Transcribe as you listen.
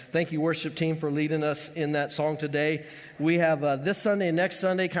thank you, worship team, for leading us in that song today. We have this Sunday and next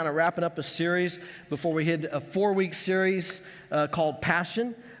Sunday kind of wrapping up a series before we hit a 4-week series called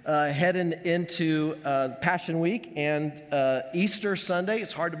Passion. Heading into Passion Week and Easter Sunday.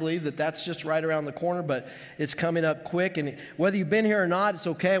 It's hard to believe that that's just right around the corner, but it's coming up quick. And whether you've been here or not, it's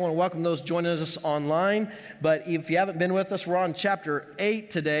okay. I want to welcome those joining us online. But if you haven't been with us, we're on chapter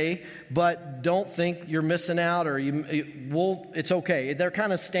 8 today. But don't think you're missing out, or it's okay. They're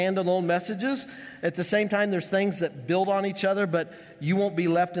kind of standalone messages. At the same time, there's things that build on each other, but you won't be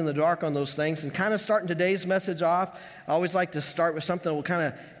left in the dark on those things. And kind of starting today's message off, I always like to start with something that will kind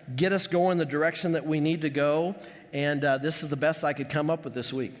of get us going the direction that we need to go. And this is the best I could come up with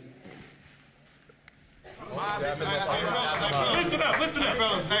this week. Listen up,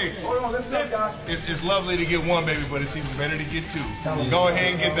 fellas. Hey, listen up, Josh. It's lovely to get one, baby, but it's even better to get two. Go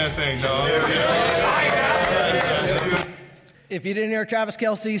ahead and get that thing, dog. If you didn't hear Travis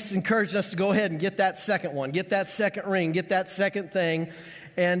Kelce encouraged us to go ahead and get that second one, get that second ring, get that second thing.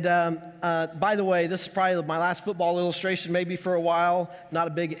 And by the way, this is probably my last football illustration maybe for a while. Not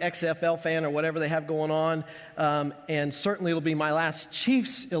a big XFL fan or whatever they have going on. And certainly it'll be my last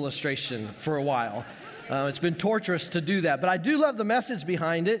Chiefs illustration for a while. It's been torturous to do that. But I do love the message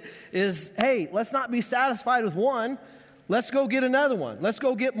behind it is, hey, let's not be satisfied with one. Let's go get another one. Let's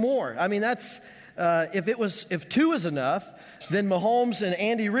go get more. I mean, that's if two is enough, then Mahomes and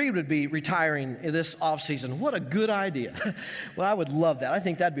Andy Reid would be retiring in this offseason. What a good idea. Well, I would love that. I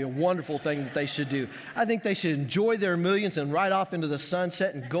think that'd be a wonderful thing that they should do. I think they should enjoy their millions and ride off into the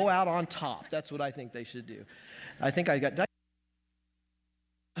sunset and go out on top. That's what I think they should do. I think I got...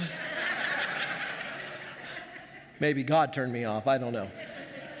 Maybe God turned me off. I don't know.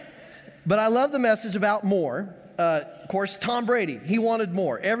 But I love the message about more. Of course, Tom Brady, he wanted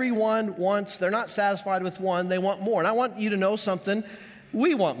more. Everyone wants, they're not satisfied with one, they want more. And I want you to know something,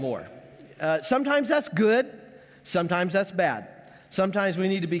 we want more. Sometimes that's good, sometimes that's bad. Sometimes we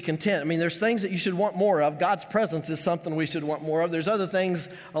need to be content. I mean, there's things that you should want more of. God's presence is something we should want more of. There's other things,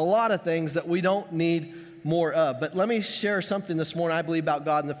 a lot of things that we don't need more of. But let me share something this morning I believe about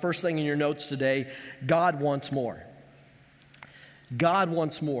God. And the first thing in your notes today, God wants more. God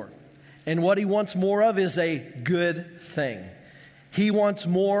wants more. And what he wants more of is a good thing. He wants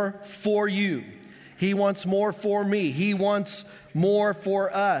more for you. He wants more for me. He wants more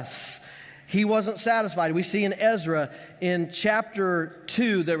for us. He wasn't satisfied. We see in Ezra in chapter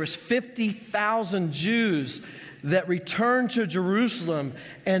 2, there was 50,000 Jews that returned to Jerusalem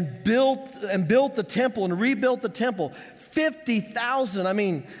and built the temple and rebuilt the temple. 50,000. I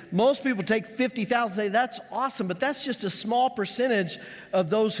mean, most people take 50,000 and say, that's awesome, but that's just a small percentage of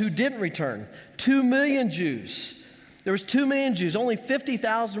those who didn't return. 2 million Jews. There was 2 million Jews. Only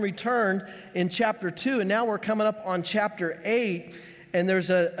 50,000 returned in chapter 2, and now we're coming up on chapter 8, and there's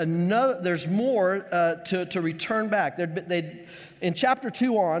more to return back. In chapter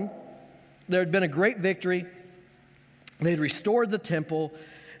 2 on, there had been a great victory. They'd restored the temple.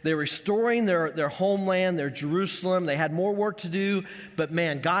 They were restoring their homeland, their Jerusalem. They had more work to do, but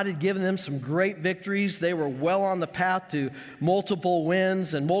man, God had given them some great victories. They were well on the path to multiple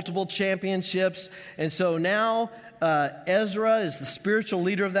wins and multiple championships. And so now Ezra is the spiritual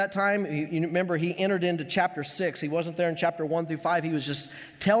leader of that time. You remember, he entered into chapter 6. He wasn't there in chapter 1 through 5. He was just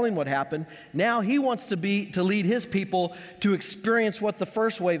telling what happened. Now he wants to lead his people to experience what the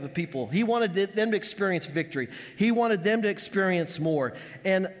first wave of people. He wanted them to experience victory. He wanted them to experience more.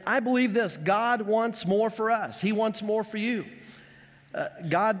 And I believe this, God wants more for us. He wants more for you.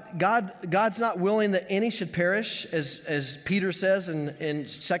 God's not willing that any should perish, as Peter says in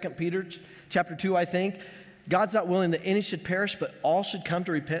 2 Peter chapter 2, I think. God's not willing that any should perish, but all should come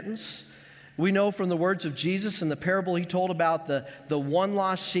to repentance. We know from the words of Jesus in the parable he told about the one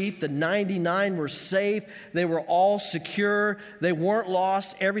lost sheep, the 99 were safe. They were all secure. They weren't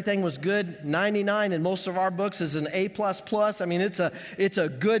lost. Everything was good. 99 in most of our books is an A++. I mean, it's a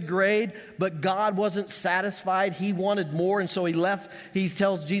good grade, but God wasn't satisfied. He wanted more, and so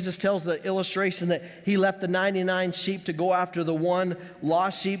Jesus tells the illustration that he left the 99 sheep to go after the one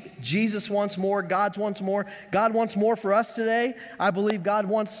lost sheep. Jesus wants more. God wants more. God wants more for us today. I believe God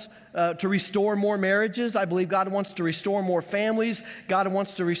wants to restore more marriages. I believe God wants to restore more families. God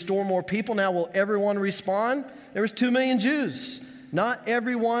wants to restore more people. Now, will everyone respond? There was 2 million Jews. Not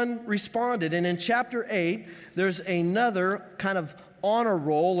everyone responded. And in chapter 8, there's another kind of honor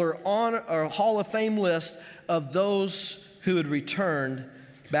roll or Hall of Fame list of those who had returned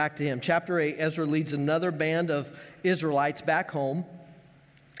back to him. Chapter 8, Ezra leads another band of Israelites back home.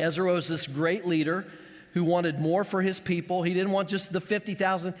 Ezra was this great leader who wanted more for his people. He didn't want just the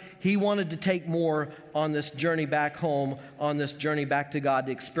 50,000. He wanted to take more on this journey back home, on this journey back to God,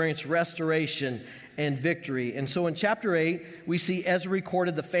 to experience restoration and victory. And so in chapter 8, we see Ezra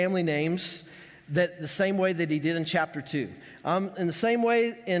recorded the family names that the same way that he did in chapter 2. In the same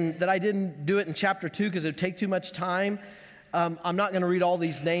way that I didn't do it in chapter 2 because it would take too much time, I'm not going to read all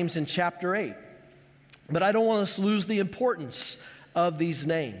these names in chapter 8. But I don't want us to lose the importance of these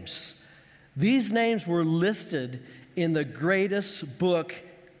names. These names were listed in the greatest book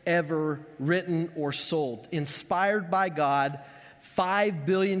ever written or sold. Inspired by God, 5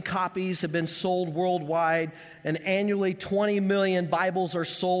 billion copies have been sold worldwide, and annually 20 million Bibles are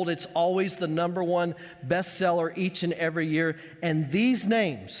sold. It's always the number one bestseller each and every year. And these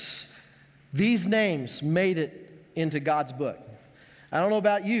names made it into God's book. I don't know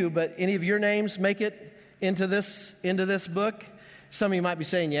about you, but any of your names make it into this book? Some of you might be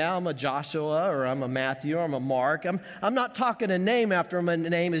saying, yeah, I'm a Joshua, or I'm a Matthew, or I'm a Mark. I'm not talking a name after my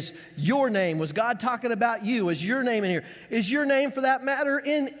name is your name. Was God talking about you? Is your name in here? Is your name, for that matter,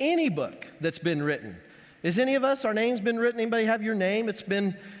 in any book that's been written? Is any of us, our name's been written? Anybody have your name? It's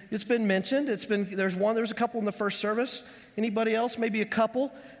been mentioned. There's a couple in the first service. Anybody else? Maybe a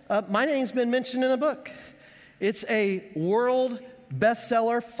couple. My name's been mentioned in a book. It's a world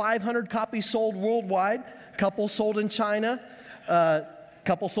bestseller, 500 copies sold worldwide, couple sold in China.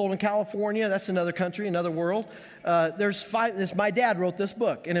 Couple sold in California. That's another country, another world. My dad wrote this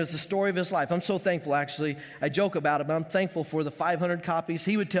book, and it was the story of his life. I'm so thankful, actually. I joke about it, but I'm thankful for the 500 copies.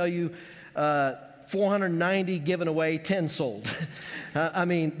 He would tell you 490 given away, 10 sold. But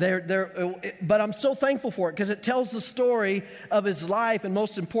I'm so thankful for it because it tells the story of his life, and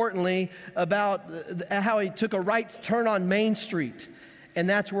most importantly, about how he took a right turn on Main Street. And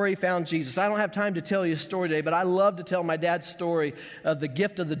that's where he found Jesus. I don't have time to tell you a story today, but I love to tell my dad's story of The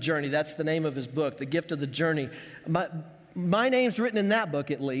Gift of the Journey. That's the name of his book, The Gift of the Journey. My name's written in that book,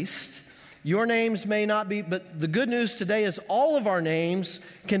 at least. Your names may not be, but the good news today is all of our names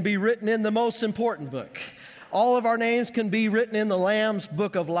can be written in the most important book. All of our names can be written in the Lamb's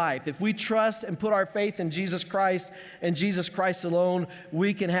book of life. If we trust and put our faith in Jesus Christ and Jesus Christ alone,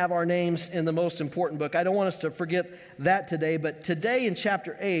 we can have our names in the most important book. I don't want us to forget that today, but today in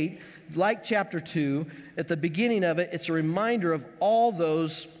chapter 8, like chapter 2, at the beginning of it, it's a reminder of all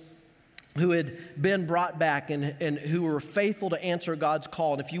those who had been brought back and who were faithful to answer God's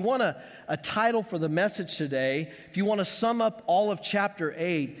call. And if you want a title for the message today, if you want to sum up all of chapter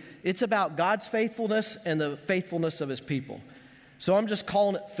 8, it's about God's faithfulness and the faithfulness of his people. So I'm just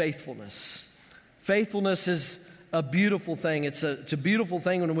calling it faithfulness. Faithfulness is a beautiful thing. It's a beautiful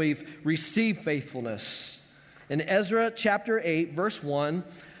thing when we've received faithfulness. In Ezra chapter 8, verse 1,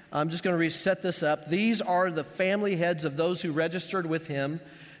 I'm just going to set this up. These are the family heads of those who registered with him,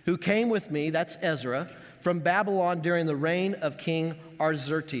 who came with me, that's Ezra, from Babylon during the reign of King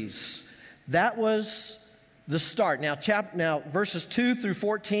Artaxerxes. That was the start. Now, verses 2 through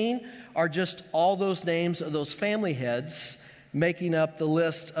 14 are just all those names of those family heads making up the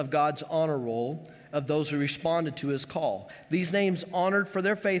list of God's honor roll of those who responded to his call. These names honored for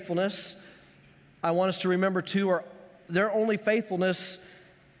their faithfulness. I want us to remember, too, their only faithfulness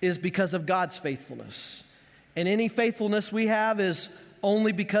is because of God's faithfulness. And any faithfulness we have is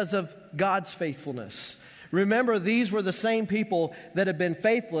only because of God's faithfulness. Remember, these were the same people that had been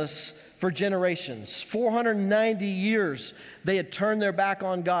faithless for generations. 490 years they had turned their back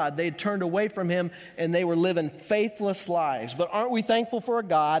on God. They had turned away from him, and they were living faithless lives. But aren't we thankful for a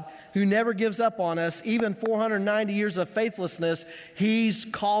God who never gives up on us? Even 490 years of faithlessness, he's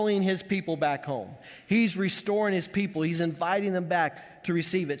calling his people back home. He's restoring his people. He's inviting them back to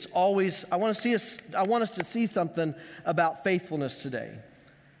receive it. It's always, I want us to see something about faithfulness today.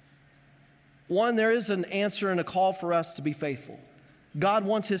 One, there is an answer and a call for us to be faithful. God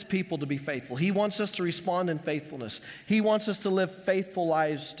wants his people to be faithful. He wants us to respond in faithfulness. He wants us to live faithful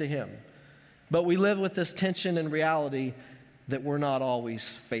lives to him. But we live with this tension and reality that we're not always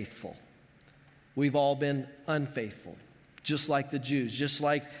faithful. We've all been unfaithful, just like the Jews, just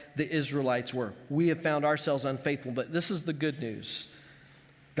like the Israelites were. We have found ourselves unfaithful, but this is the good news.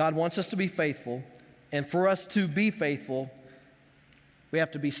 God wants us to be faithful, and for us to be faithful, we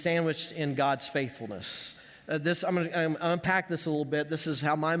have to be sandwiched in God's faithfulness. I'm going to unpack this a little bit. This is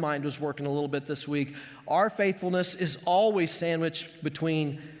how my mind was working a little bit this week. Our faithfulness is always sandwiched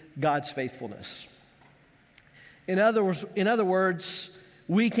between God's faithfulness. In other words,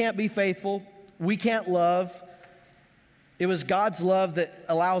 we can't be faithful. We can't love. It was God's love that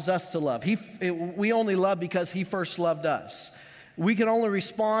allows us to love. We only love because he first loved us. We can only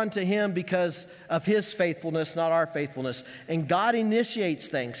respond to him because of his faithfulness, not our faithfulness. And God initiates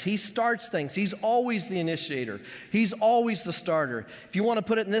things. He starts things. He's always the initiator. He's always the starter. If you want to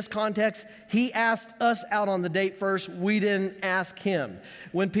put it in this context, he asked us out on the date first. We didn't ask him.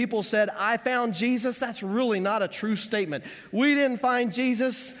 When people said, I found Jesus, that's really not a true statement. We didn't find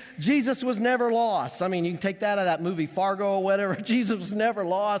Jesus. Jesus was never lost. I mean, you can take that out of that movie Fargo or whatever. Jesus was never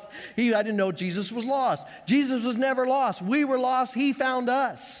lost. I didn't know Jesus was lost. Jesus was never lost. We were lost. He found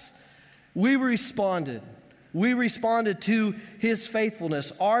us. We responded. We responded to his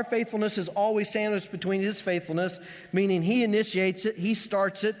faithfulness. Our faithfulness is always sandwiched between his faithfulness, meaning he initiates it, he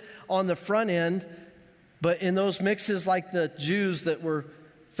starts it on the front end. But in those mixes like the Jews that were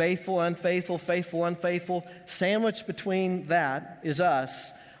faithful, unfaithful, faithful, unfaithful, sandwiched between that is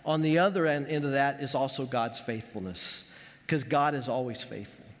us. On the other end of that is also God's faithfulness, because God is always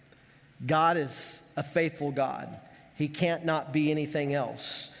faithful. God is a faithful God. He can't not be anything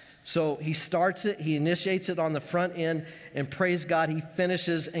else. So he starts it, he initiates it on the front end, and praise God, he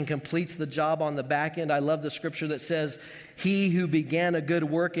finishes and completes the job on the back end. I love the scripture that says, he who began a good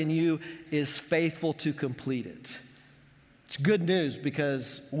work in you is faithful to complete it. It's good news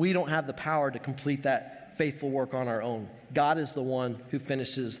because we don't have the power to complete that faithful work on our own. God is the one who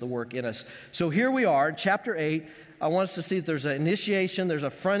finishes the work in us. So here we are, chapter 8. I want us to see that there's an initiation, there's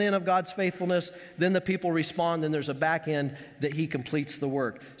a front end of God's faithfulness, then the people respond, then there's a back end that he completes the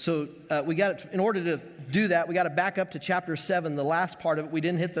work. So in order to do that, we got to back up to chapter 7, the last part of it. We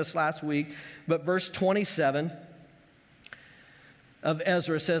didn't hit this last week, but verse 27 of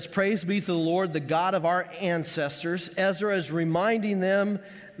Ezra says, praise be to the Lord, the God of our ancestors. Ezra is reminding them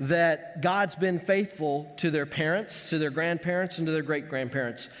that God's been faithful to their parents, to their grandparents, and to their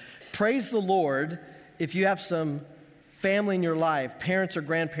great-grandparents. Praise the Lord if you have some family in your life, parents or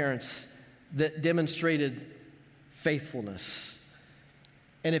grandparents, that demonstrated faithfulness.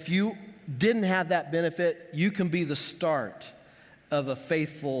 And if you didn't have that benefit, you can be the start of a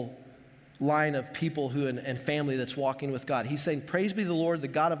faithful line of people and family that's walking with God. He's saying, praise be the Lord, the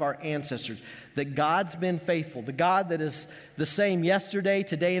God of our ancestors, that God's been faithful, the God that is the same yesterday,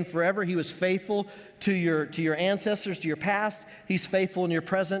 today, and forever. He was faithful to your ancestors, to your past. He's faithful in your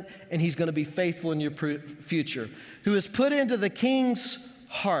present, and he's going to be faithful in your future. Who has put into the king's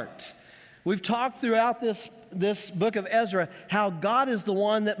heart. We've talked throughout this book of Ezra how God is the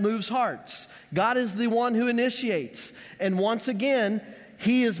one that moves hearts. God is the one who initiates. And once again,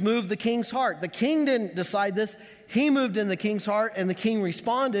 he has moved the king's heart. The king didn't decide this. He moved in the king's heart, and the king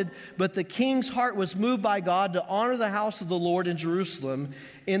responded. But the king's heart was moved by God to honor the house of the Lord in Jerusalem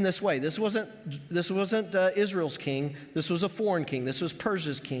in this way. This wasn't Israel's king. This was a foreign king. This was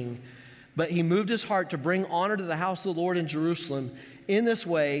Persia's king. But he moved his heart to bring honor to the house of the Lord in Jerusalem in this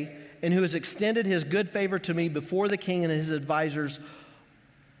way, and who has extended his good favor to me before the king and his advisors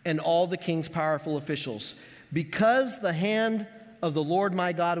and all the king's powerful officials. Because the hand of the Lord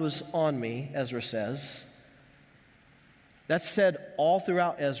my God was on me, Ezra says. That's said all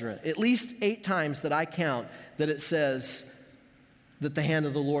throughout Ezra. At least 8 times that I count that it says that the hand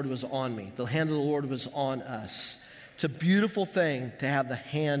of the Lord was on me. The hand of the Lord was on us. It's a beautiful thing to have the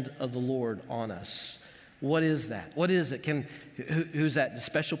hand of the Lord on us. What is that? What is it? Who's that? Do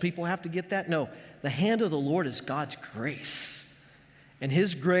special people have to get that? No. The hand of the Lord is God's grace. And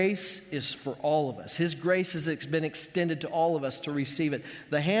his grace is for all of us. His grace has been extended to all of us to receive it.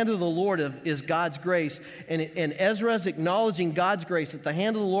 The hand of the Lord is God's grace. And Ezra is acknowledging God's grace, that the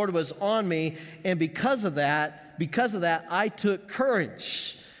hand of the Lord was on me. And because of that, I took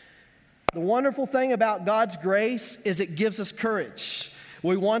courage. The wonderful thing about God's grace is it gives us courage.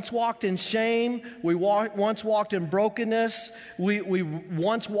 We once walked in shame. We once walked in brokenness. We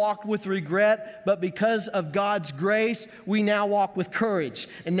once walked with regret. But because of God's grace, we now walk with courage.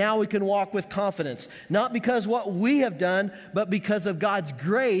 And now we can walk with confidence. Not because what we have done, but because of God's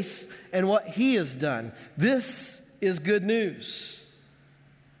grace and what he has done. This is good news.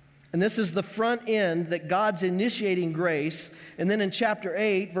 And this is the front end that God's initiating grace. And then in chapter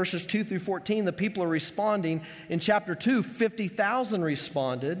 8, verses 2 through 14, the people are responding. In chapter 2, 50,000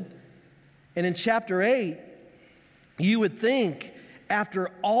 responded. And in chapter 8, you would think after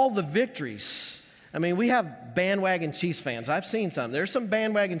all the victories, I mean, we have bandwagon Chiefs fans. I've seen some. There's some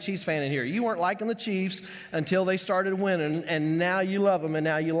bandwagon Chiefs fan in here. You weren't liking the Chiefs until they started winning, and now you love them, and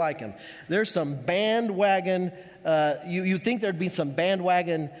now you like them. There's some bandwagon, you'd think there'd be some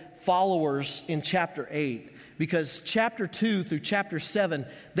bandwagon followers in chapter 8, because chapter 2 through chapter 7,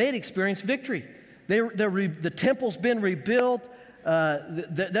 they had experienced victory. The temple's been rebuilt.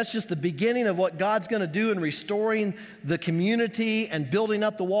 That's just the beginning of what God's going to do in restoring the community and building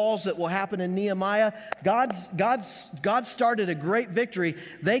up the walls that will happen in Nehemiah. God started a great victory.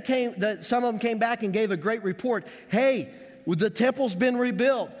 Some of them came back and gave a great report. Hey, the temple's been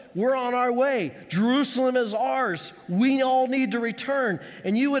rebuilt. We're on our way. Jerusalem is ours. We all need to return.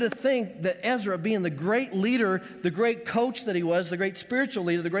 And you would have think that Ezra, being the great leader, the great coach that he was, the great spiritual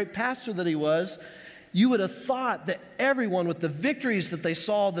leader, the great pastor that he was, you would have thought that everyone, with the victories that they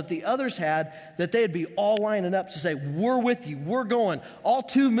saw that the others had, that they'd be all lining up to say, we're with you, we're going. All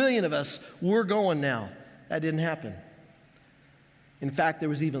 2 million of us, we're going now. That didn't happen. In fact, there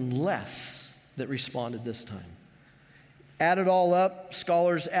was even less that responded this time. Add it all up,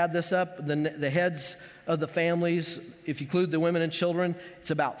 scholars add this up, the heads of the families, if you include the women and children,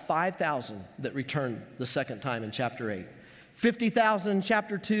 it's about 5,000 that returned the second time in chapter 8. 50,000 in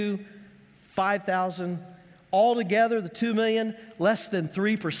chapter 2, 5,000. Altogether, the 2 million, less than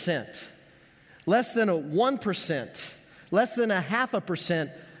 3%. Less than 1%. Less than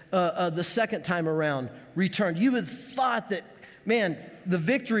 0.5% the second time around returned. You would have thought that, man, the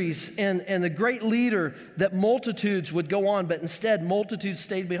victories and the great leader, that multitudes would go on, but instead multitudes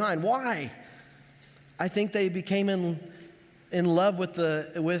stayed behind. Why? I think they became in love with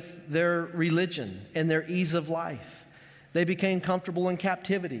their religion and their ease of life. They became comfortable in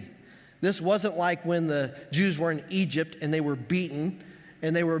captivity. This wasn't like when the Jews were in Egypt and they were beaten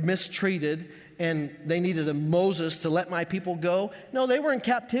and they were mistreated and they needed a Moses to let my people go. No, they were in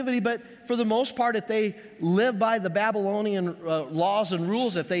captivity, but for the most part, if they lived by the Babylonian laws and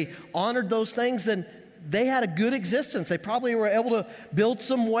rules, if they honored those things, then they had a good existence. They probably were able to build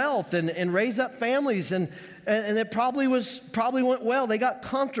some wealth and raise up families, and it probably went well. They got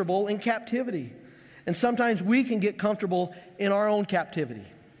comfortable in captivity. And sometimes we can get comfortable in our own captivity.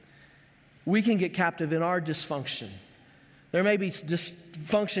 We can get captive in our dysfunction. There may be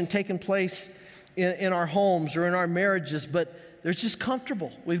dysfunction taking place in our homes or in our marriages, but they're just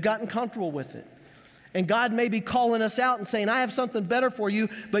comfortable. We've gotten comfortable with it. And God may be calling us out and saying, I have something better for you,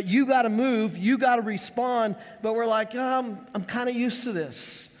 but you got to move, you got to respond. But we're like, I'm kind of used to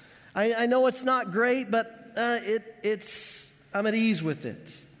this. I know it's not great, but I'm at ease with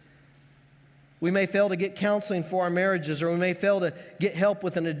it. We may fail to get counseling for our marriages, or we may fail to get help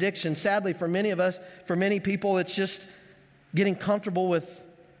with an addiction. Sadly, for many people, it's just getting comfortable with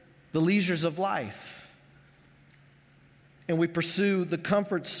the leisures of life. And we pursue the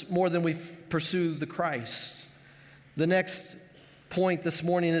comforts more than we pursue the Christ. The next point this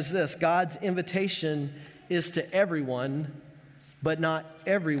morning is this: God's invitation is to everyone, but not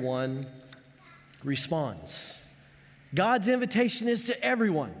everyone responds. God's invitation is to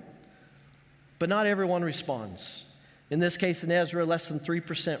everyone, but not everyone responds. In this case, in Ezra, less than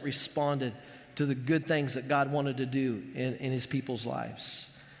 3% responded to the good things that God wanted to do in his people's lives.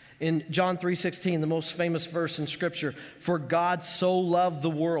 In John 3:16, the most famous verse in Scripture, for God so loved the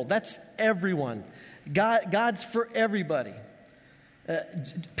world. That's everyone. God's for everybody.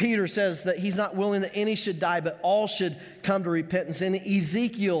 Peter says that he's not willing that any should die, but all should come to repentance. In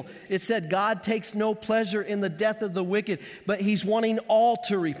Ezekiel, it said God takes no pleasure in the death of the wicked, but he's wanting all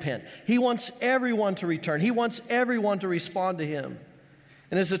to repent. He wants everyone to return. He wants everyone to respond to him.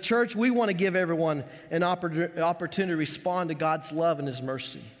 And as a church, we want to give everyone an opportunity to respond to God's love and his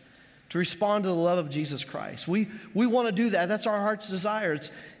mercy, to respond to the love of Jesus Christ. We want to do that. That's our heart's desire.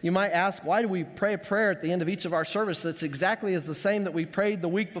 You might ask, why do we pray a prayer at the end of each of our service that's exactly as the same that we prayed the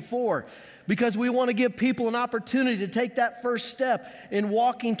week before? Because we want to give people an opportunity to take that first step in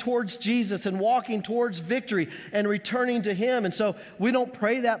walking towards Jesus and walking towards victory and returning to him. And so we don't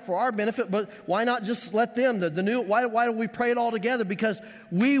pray that for our benefit, but why not just let them, why do we pray it all together? Because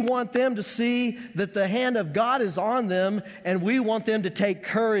we want them to see that the hand of God is on them, and we want them to take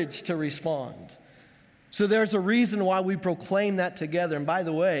courage to respond. So there's a reason why we proclaim that together. And by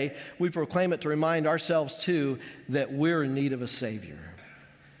the way, we proclaim it to remind ourselves too that we're in need of a Savior,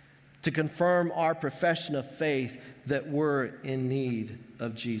 to confirm our profession of faith that we're in need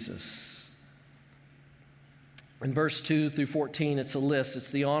of Jesus. In verse 2 through 14, it's a list. It's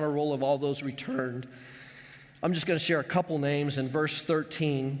the honor roll of all those returned. I'm just going to share a couple names in verse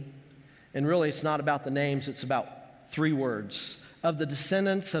 13. And really, it's not about the names. It's about 3 words. Of the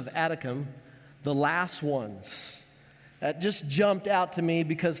descendants of Anakim, the last ones. That just jumped out to me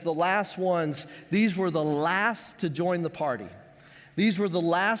because the last ones, these were the last to join the party. These were the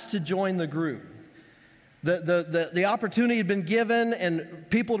last to join the group. The opportunity had been given and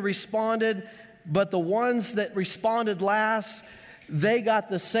people responded, but the ones that responded last, they got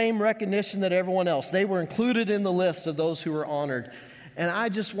the same recognition that everyone else. They were included in the list of those who were honored. And I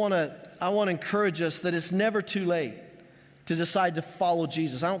want to encourage us that it's never too late to decide to follow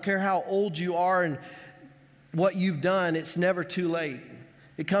Jesus. I don't care how old you are and what you've done, it's never too late.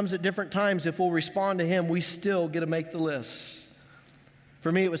 It comes at different times. If we'll respond to Him, we still get to make the list.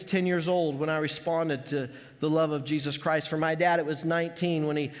 For me, it was 10 years old when I responded to the love of Jesus Christ. For my dad, it was 19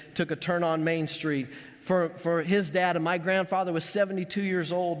 when he took a turn on Main Street. For his dad, and my grandfather was 72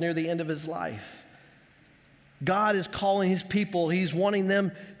 years old near the end of his life. God is calling His people. He's wanting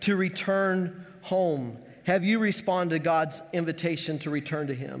them to return home. Have you responded to God's invitation to return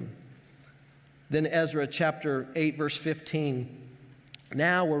to Him? Then Ezra chapter 8, verse 15.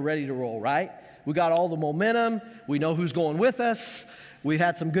 Now we're ready to roll, right? We got all the momentum. We know who's going with us. We've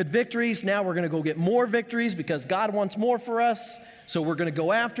had some good victories. Now we're going to go get more victories because God wants more for us. So we're going to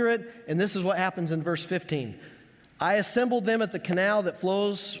go after it. And this is what happens in verse 15. I assembled them at the canal that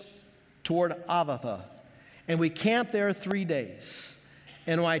flows toward Avatha, and we camped there 3 days.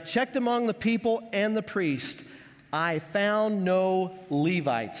 And when I checked among the people and the priest, I found no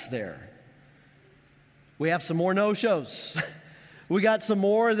Levites there. We have some more no-shows. We got some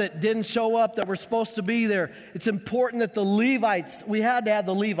more that didn't show up that were supposed to be there. It's important that the Levites, we had to have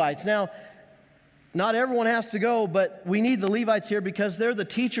the Levites. Now, not everyone has to go, but we need the Levites here because they're the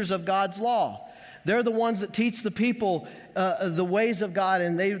teachers of God's law. They're the ones that teach the people the ways of God,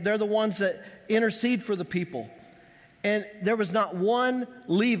 and they're the ones that intercede for the people. And there was not one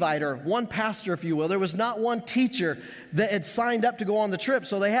Levite or one pastor, if you will. There was not one teacher that had signed up to go on the trip.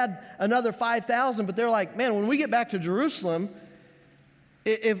 So they had another 5,000, but they're like, man, when we get back to Jerusalem,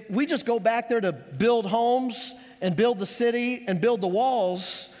 if we just go back there to build homes and build the city and build the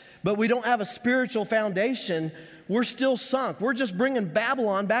walls, but we don't have a spiritual foundation, we're still sunk. We're just bringing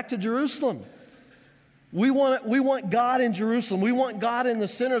Babylon back to Jerusalem. We want God in Jerusalem. We want God in the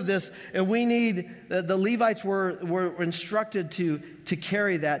center of this, and we need, the Levites were instructed to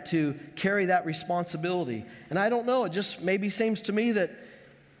carry that responsibility. And I don't know, it just maybe seems to me that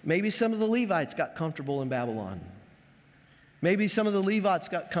maybe some of the Levites got comfortable in Babylon. Maybe some of the Levites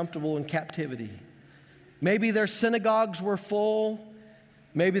got comfortable in captivity. Maybe their synagogues were full.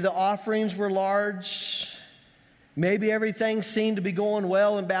 Maybe the offerings were large. Maybe everything seemed to be going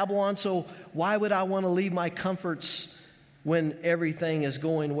well in Babylon, so why would I want to leave my comforts when everything is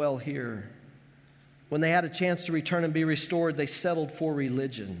going well here? When they had a chance to return and be restored, they settled for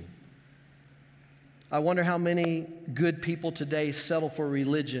religion. I wonder how many good people today settle for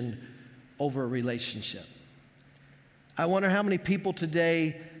religion over a relationship. I wonder how many people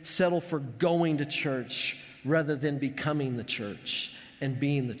today settle for going to church rather than becoming the church and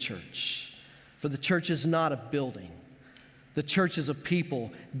being the church. For the church is not a building. The church is a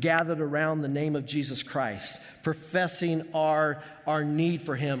people gathered around the name of Jesus Christ, professing our need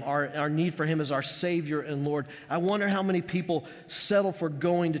for Him, our need for Him as our Savior and Lord. I wonder how many people settle for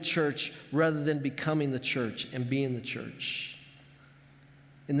going to church rather than becoming the church and being the church.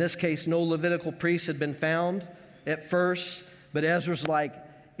 In this case, no Levitical priest had been found at first, but Ezra's like,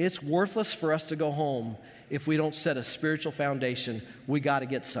 it's worthless for us to go home if we don't set a spiritual foundation. We got to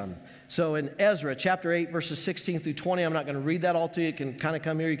get some. So in Ezra chapter 8, verses 16 through 20, I'm not going to read that all to you. You can kind of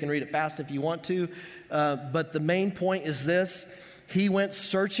come here. You can read it fast if you want to. But the main point is this. He went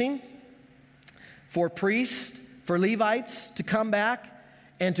searching for priests, for Levites to come back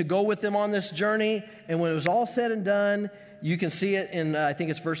and to go with them on this journey. And when it was all said and done, you can see it in, I think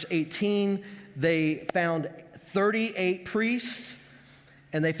it's verse 18, they found 38 priests,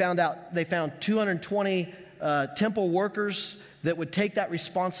 and they found 220 temple workers that would take that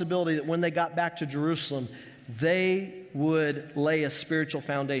responsibility, that when they got back to Jerusalem, they would lay a spiritual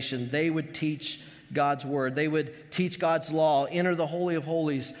foundation. They would teach God's word. They would teach God's law, enter the Holy of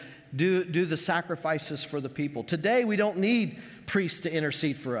Holies, do the sacrifices for the people. Today, we don't need priests to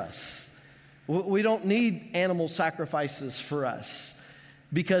intercede for us. We don't need animal sacrifices for us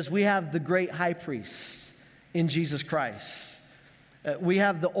because we have the great high priest in Jesus Christ. We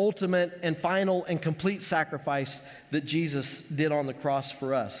have the ultimate and final and complete sacrifice that Jesus did on the cross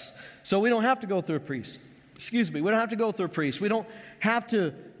for us. So we don't have to go through a priest. We don't have to go through a priest. We don't have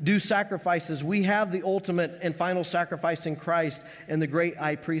to do sacrifices. We have the ultimate and final sacrifice in Christ and the great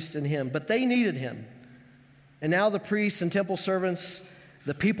high priest in Him. But they needed Him. And now the priests and temple servants,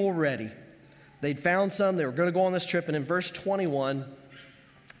 the people were ready. They'd found some. They were going to go on this trip. And in verse 21,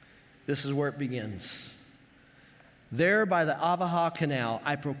 this is where it begins. There by the Avaha Canal,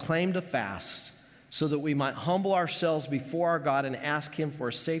 I proclaimed a fast so that we might humble ourselves before our God and ask Him for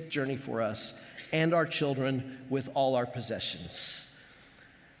a safe journey for us and our children with all our possessions.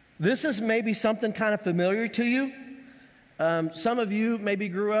 This is maybe something kind of familiar to you. Some of you maybe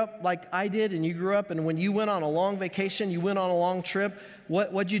grew up like I did, and you grew up, and when you went on a long vacation, you went on a long trip,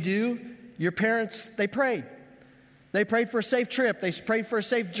 what'd you do? Your parents, they prayed. They prayed for a safe trip. They prayed for a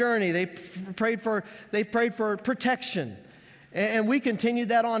safe journey. They prayed for protection. And we continued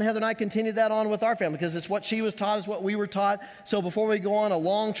that on. Heather and I continued that on with our family because it's what she was taught, it's what we were taught. So before we go on a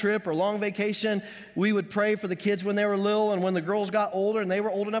long trip or long vacation, we would pray for the kids when they were little. And when the girls got older and they were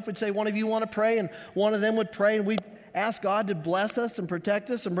old enough, we'd say, one of you want to pray? And one of them would pray. And we'd ask God to bless us and protect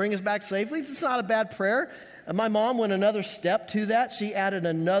us and bring us back safely. It's not a bad prayer. And my mom went another step to that. She added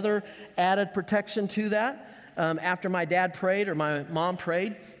another added protection to that. After my dad prayed or my mom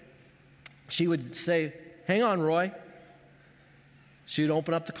prayed, she would say, hang on, Roy. She'd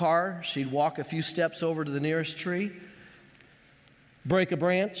open up the car. She'd walk a few steps over to the nearest tree, break a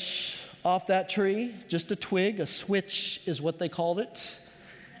branch off that tree, just a twig, a switch is what they called it.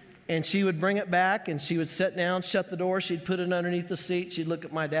 And she would bring it back and she would sit down, shut the door. She'd put it underneath the seat. She'd look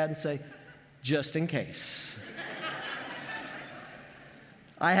at my dad and say, just in case.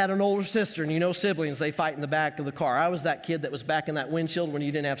 I had an older sister, and you know siblings, they fight in the back of the car. I was that kid that was back in that windshield when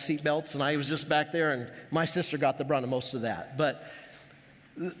you didn't have seat belts, and I was just back there, and my sister got the brunt of most of that. But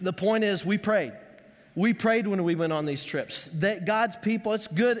the point is, we prayed. We prayed when we went on these trips. That God's people, it's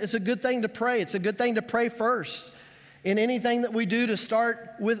good. It's a good thing to pray. It's a good thing to pray first in anything that we do, to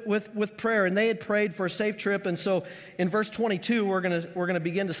start with prayer. And they had prayed for a safe trip. And so in verse 22, we're gonna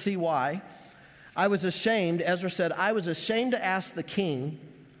begin to see why. I was ashamed, Ezra said, I was ashamed to ask the king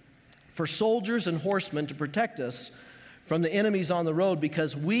for soldiers and horsemen to protect us from the enemies on the road,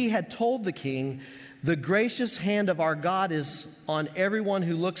 because we had told the king, the gracious hand of our God is on everyone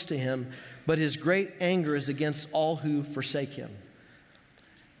who looks to him, but his great anger is against all who forsake him.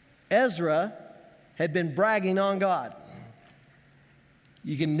 Ezra had been bragging on God.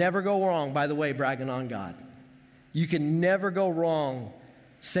 You can never go wrong, by the way, bragging on God. You can never go wrong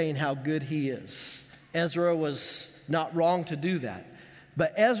saying how good he is. Ezra was not wrong to do that.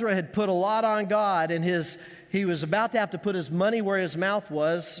 But Ezra had put a lot on God, and he was about to have to put his money where his mouth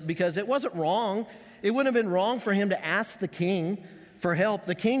was, because it wasn't wrong. It wouldn't have been wrong for him to ask the king for help.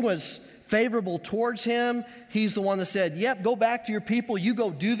 The king was favorable towards him. He's the one that said, yep, go back to your people. You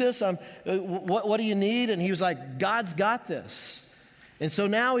go do this. What do you need? And he was like, God's got this. And so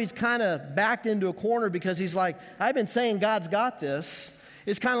now he's kind of backed into a corner, because he's like, I've been saying God's got this.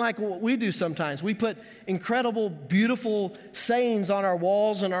 It's kind of like what we do sometimes. We put incredible, beautiful sayings on our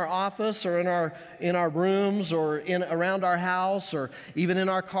walls in our office, or in our rooms, or around our house, or even in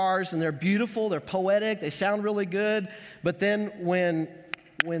our cars, and they're beautiful, they're poetic, they sound really good. But then when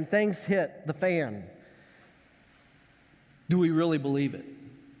things hit the fan, do we really believe it?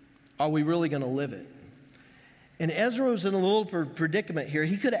 Are we really going to live it? And Ezra was in a little predicament here.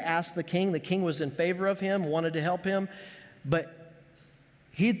 He could have asked the king. The king was in favor of him, wanted to help him, but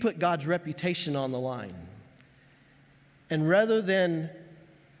he'd put God's reputation on the line. And rather than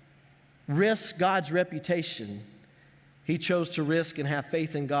risk God's reputation, he chose to risk and have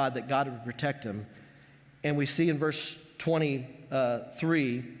faith in God that God would protect him. And we see in verse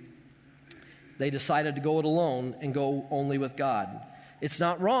 23, they decided to go it alone and go only with God. It's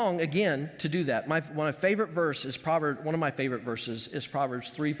not wrong, again, to do that. One of my favorite verses is Proverbs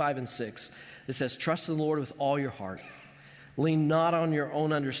 3, 5, and 6. It says, trust in the Lord with all your heart. Lean not on your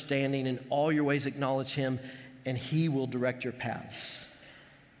own understanding. In all your ways acknowledge him, and he will direct your paths.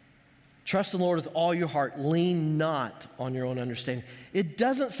 Trust in the Lord with all your heart. Lean not on your own understanding. It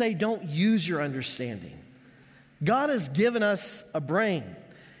doesn't say don't use your understanding. God has given us a brain.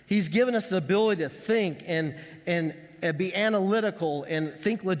 He's given us the ability to think and be analytical and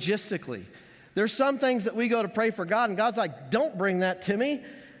think logistically. There's some things that we go to pray for God, and God's like, don't bring that to me.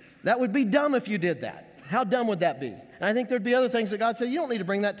 That would be dumb if you did that. How dumb would that be? And I think there'd be other things that God said, you don't need to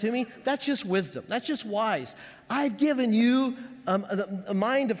bring that to me. That's just wisdom. That's just wise. I've given you a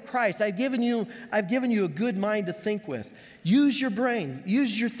mind of Christ. I've given you a good mind to think with. Use your brain.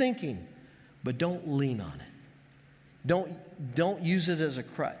 Use your thinking. But don't lean on it. Don't use it as a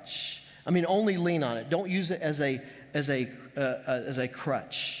crutch. I mean, only lean on it. Don't use it as a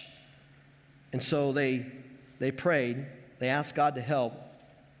crutch. And so they prayed. They asked God to help.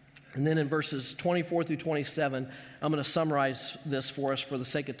 And then in verses 24 through 27, I'm going to summarize this for us for the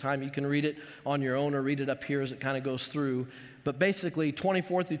sake of time. You can read it on your own or read it up here as it kind of goes through. But basically,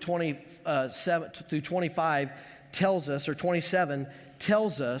 24 through 27 through 25 tells us, or 27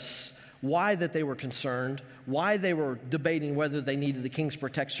 tells us why that they were concerned, why they were debating whether they needed the king's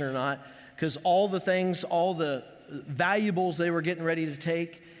protection or not, because all the things, all the valuables they were getting ready to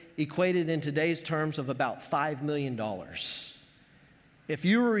take equated in today's terms of about $5 million. If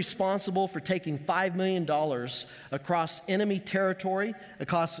you were responsible for taking $5 million across enemy territory,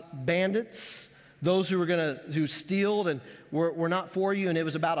 across bandits, those who stealed and were not for you, and it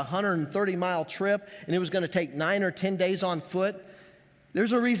was about a 130-mile trip, and it was going to take 9 or 10 days on foot.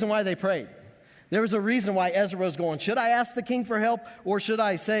 There's a reason why they prayed. There was a reason why Ezra was going, should I ask the king for help, or should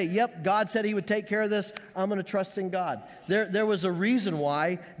I say, yep, God said he would take care of this, I'm going to trust in God. There was a reason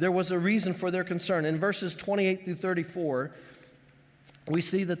why. There was a reason for their concern. In verses 28 through 34, we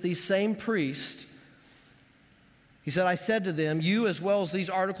see that these same priests, he said, I said to them, you as well as these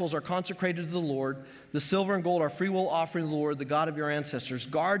articles are consecrated to the Lord. The silver and gold are freewill offering to the Lord, the God of your ancestors.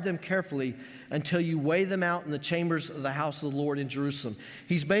 Guard them carefully until you weigh them out in the chambers of the house of the Lord in Jerusalem.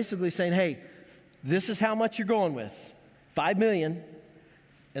 He's basically saying, hey, this is how much you're going with, 5 million,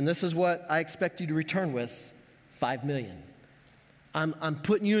 and this is what I expect you to return with, 5 million. I'm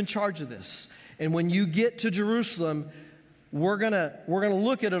putting you in charge of this. And when you get to Jerusalem, we're gonna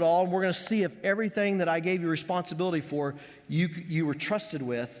look at it all, and we're gonna see if everything that I gave you responsibility for, you were trusted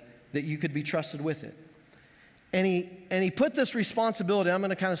with, that you could be trusted with it. And he put this responsibility, I'm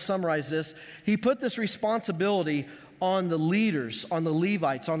gonna kind of summarize this, he put this responsibility on the leaders, on the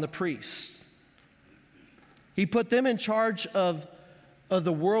Levites, on the priests. He put them in charge of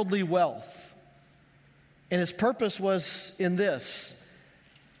the worldly wealth. And his purpose was in this.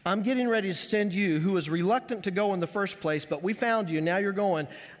 I'm getting ready to send you, who was reluctant to go in the first place, but we found you, now you're going.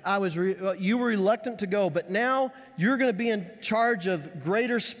 You were reluctant to go, but now you're going to be in charge of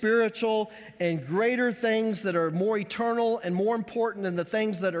greater spiritual and greater things that are more eternal and more important than the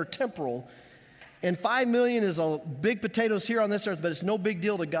things that are temporal. And 5 million is a big potatoes here on this earth, but it's no big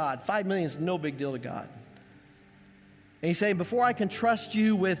deal to God. 5 million is no big deal to God. And he's saying, before I can trust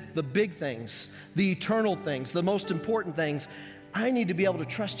you with the big things, the eternal things, the most important things, I need to be able to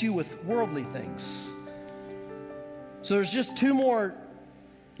trust you with worldly things. So there's just 2 more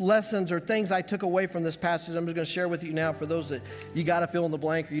lessons or things I took away from this passage I'm just going to share with you now for those that you got to fill in the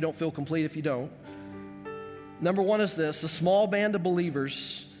blank or you don't feel complete if you don't. Number 1 is this: a small band of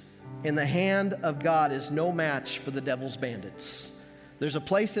believers in the hand of God is no match for the devil's bandits. There's a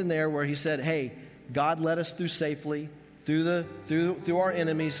place in there where he said, hey, God led us through safely, through our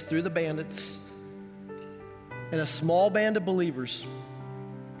enemies, through the bandits. And a small band of believers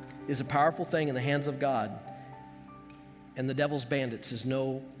is a powerful thing in the hands of God. And the devil's bandits is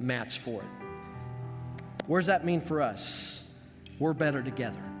no match for it. What does that mean for us? We're better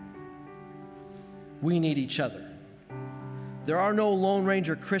together. We need each other. There are no Lone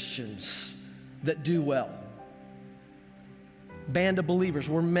Ranger Christians that do well. Band of believers,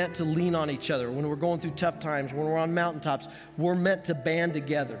 we're meant to lean on each other. When we're going through tough times, when we're on mountaintops, we're meant to band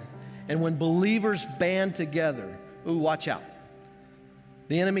together. And when believers band together, ooh, watch out.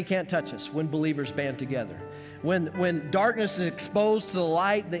 The enemy can't touch us when believers band together. When darkness is exposed to the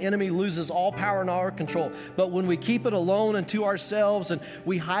light, the enemy loses all power and all control. But when we keep it alone and to ourselves, and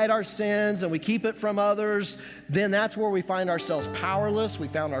we hide our sins and we keep it from others, then that's where we find ourselves powerless. We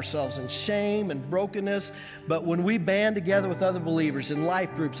found ourselves in shame and brokenness. But when we band together with other believers in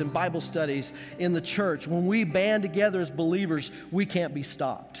life groups, in Bible studies, in the church, when we band together as believers, we can't be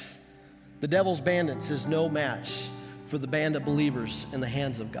stopped. The devil's bandits is no match for the band of believers in the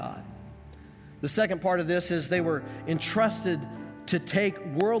hands of God. The second part of this is they were entrusted to take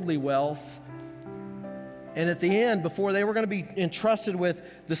worldly wealth. And at the end, before they were going to be entrusted with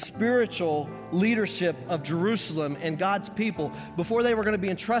the spiritual leadership of Jerusalem and God's people, before they were going to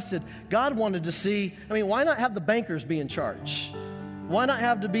be entrusted, God wanted to see, why not have the bankers be in charge? Why not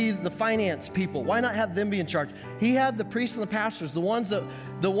have to be the finance people? Why not have them be in charge? He had the priests and the pastors, the ones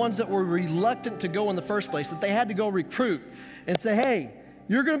that were reluctant to go in the first place, that they had to go recruit and say, hey,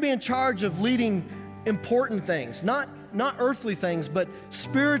 you're going to be in charge of leading important things, not earthly things, but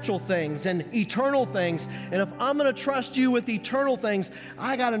spiritual things and eternal things. And if I'm going to trust you with eternal things,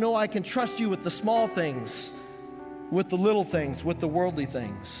 I got to know I can trust you with the small things, with the little things, with the worldly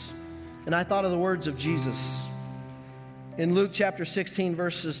things. And I thought of the words of Jesus in Luke chapter 16,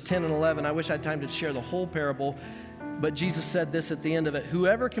 verses 10 and 11. I wish I had time to share the whole parable, but Jesus said this at the end of it: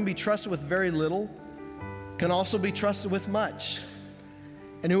 whoever can be trusted with very little can also be trusted with much.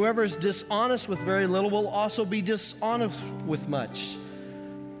 And whoever is dishonest with very little will also be dishonest with much.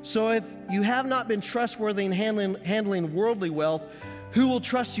 So if you have not been trustworthy in handling worldly wealth, who will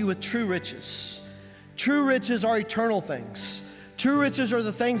trust you with true riches? True riches are eternal things. True riches are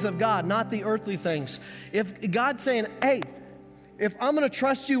the things of God, not the earthly things. If God's saying, hey, if I'm going to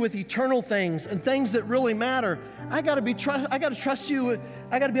trust you with eternal things and things that really matter, I got to trust you.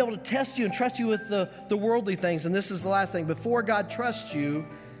 I got to be able to test you and trust you with the worldly things. And this is the last thing. Before God trusts you,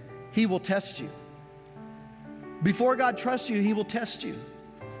 He will test you. Before God trusts you, He will test you.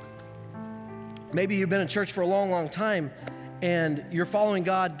 Maybe you've been in church for a long, long time, and you're following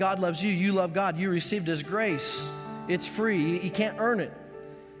God, God loves you, you love God, you received His grace. It's free. You can't earn it.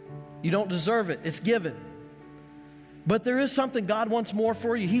 You don't deserve it. It's given. But there is something God wants more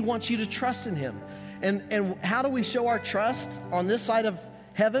for you. He wants you to trust in Him. And how do we show our trust on this side of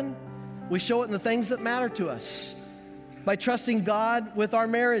heaven? We show it in the things that matter to us. By trusting God with our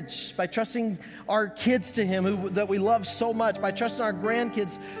marriage, by trusting our kids to Him that we love so much, by trusting our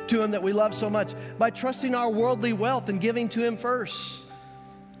grandkids to Him that we love so much, by trusting our worldly wealth and giving to Him first.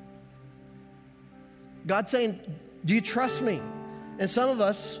 God's saying, do you trust me? And some of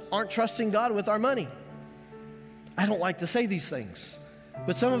us aren't trusting God with our money. I don't like to say these things,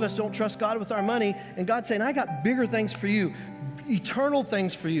 but some of us don't trust God with our money, and God's saying, I got bigger things for you, eternal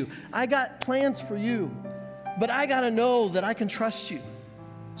things for you. I got plans for you. But I got to know that I can trust you.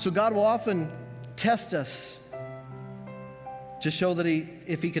 So God will often test us to show that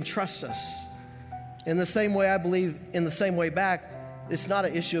if He can trust us. In the same way, I believe, in the same way back, it's not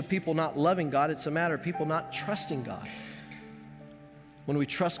an issue of people not loving God. It's a matter of people not trusting God. When we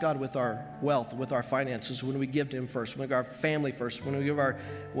trust God with our wealth, with our finances, when we give to Him first, when we give our family first,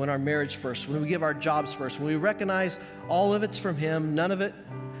 when our marriage first, when we give our jobs first, when we recognize all of it's from Him, none of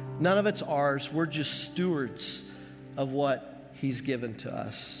it's ours. We're just stewards of what He's given to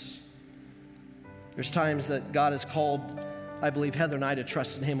us. There's times that God has called, I believe, Heather and I to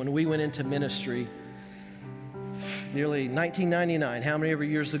trust in Him. When we went into ministry, nearly 1999, how many ever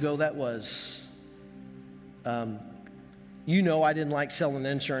years ago that was, you know I didn't like selling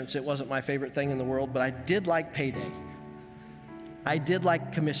insurance. It wasn't my favorite thing in the world, but I did like payday. I did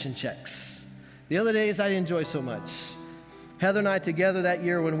like commission checks. The other days I didn't enjoy so much. Heather and I together that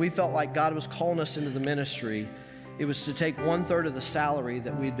year, when we felt like God was calling us into the ministry, it was to take 1/3 of the salary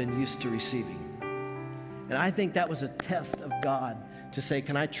that we'd been used to receiving. And I think that was a test of God to say,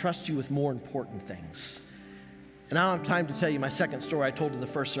 can I trust you with more important things? And I don't have time to tell you my second story I told in the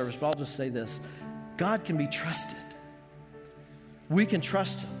first service, but I'll just say this. God can be trusted. We can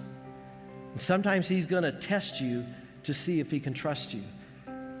trust Him. And sometimes He's going to test you to see if He can trust you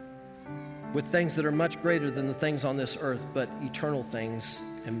with things that are much greater than the things on this earth, but eternal things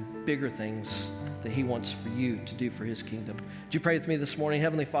and bigger things that He wants for you to do for His kingdom. Would you pray with me this morning?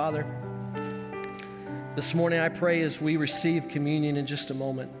 Heavenly Father, this morning I pray as we receive communion in just a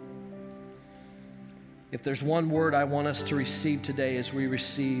moment, if there's one word I want us to receive today as we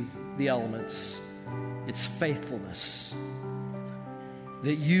receive the elements, it's faithfulness.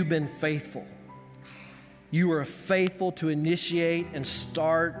 That You've been faithful. You are faithful to initiate and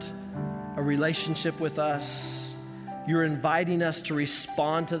start a relationship with us. You're inviting us to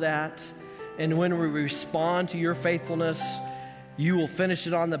respond to that. And when we respond to Your faithfulness, You will finish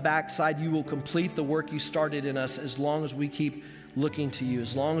it on the backside. You will complete the work You started in us as long as we keep looking to You,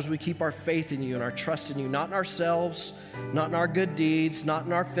 as long as we keep our faith in You and our trust in You, not in ourselves, not in our good deeds, not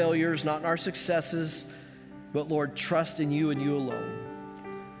in our failures, not in our successes, but Lord, trust in You and You alone.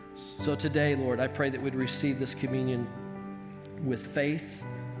 So today, Lord, I pray that we'd receive this communion with faith,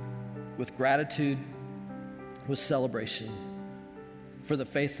 with gratitude, with celebration for the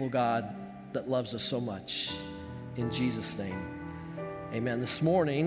faithful God that loves us so much. In Jesus' name, amen. This morning,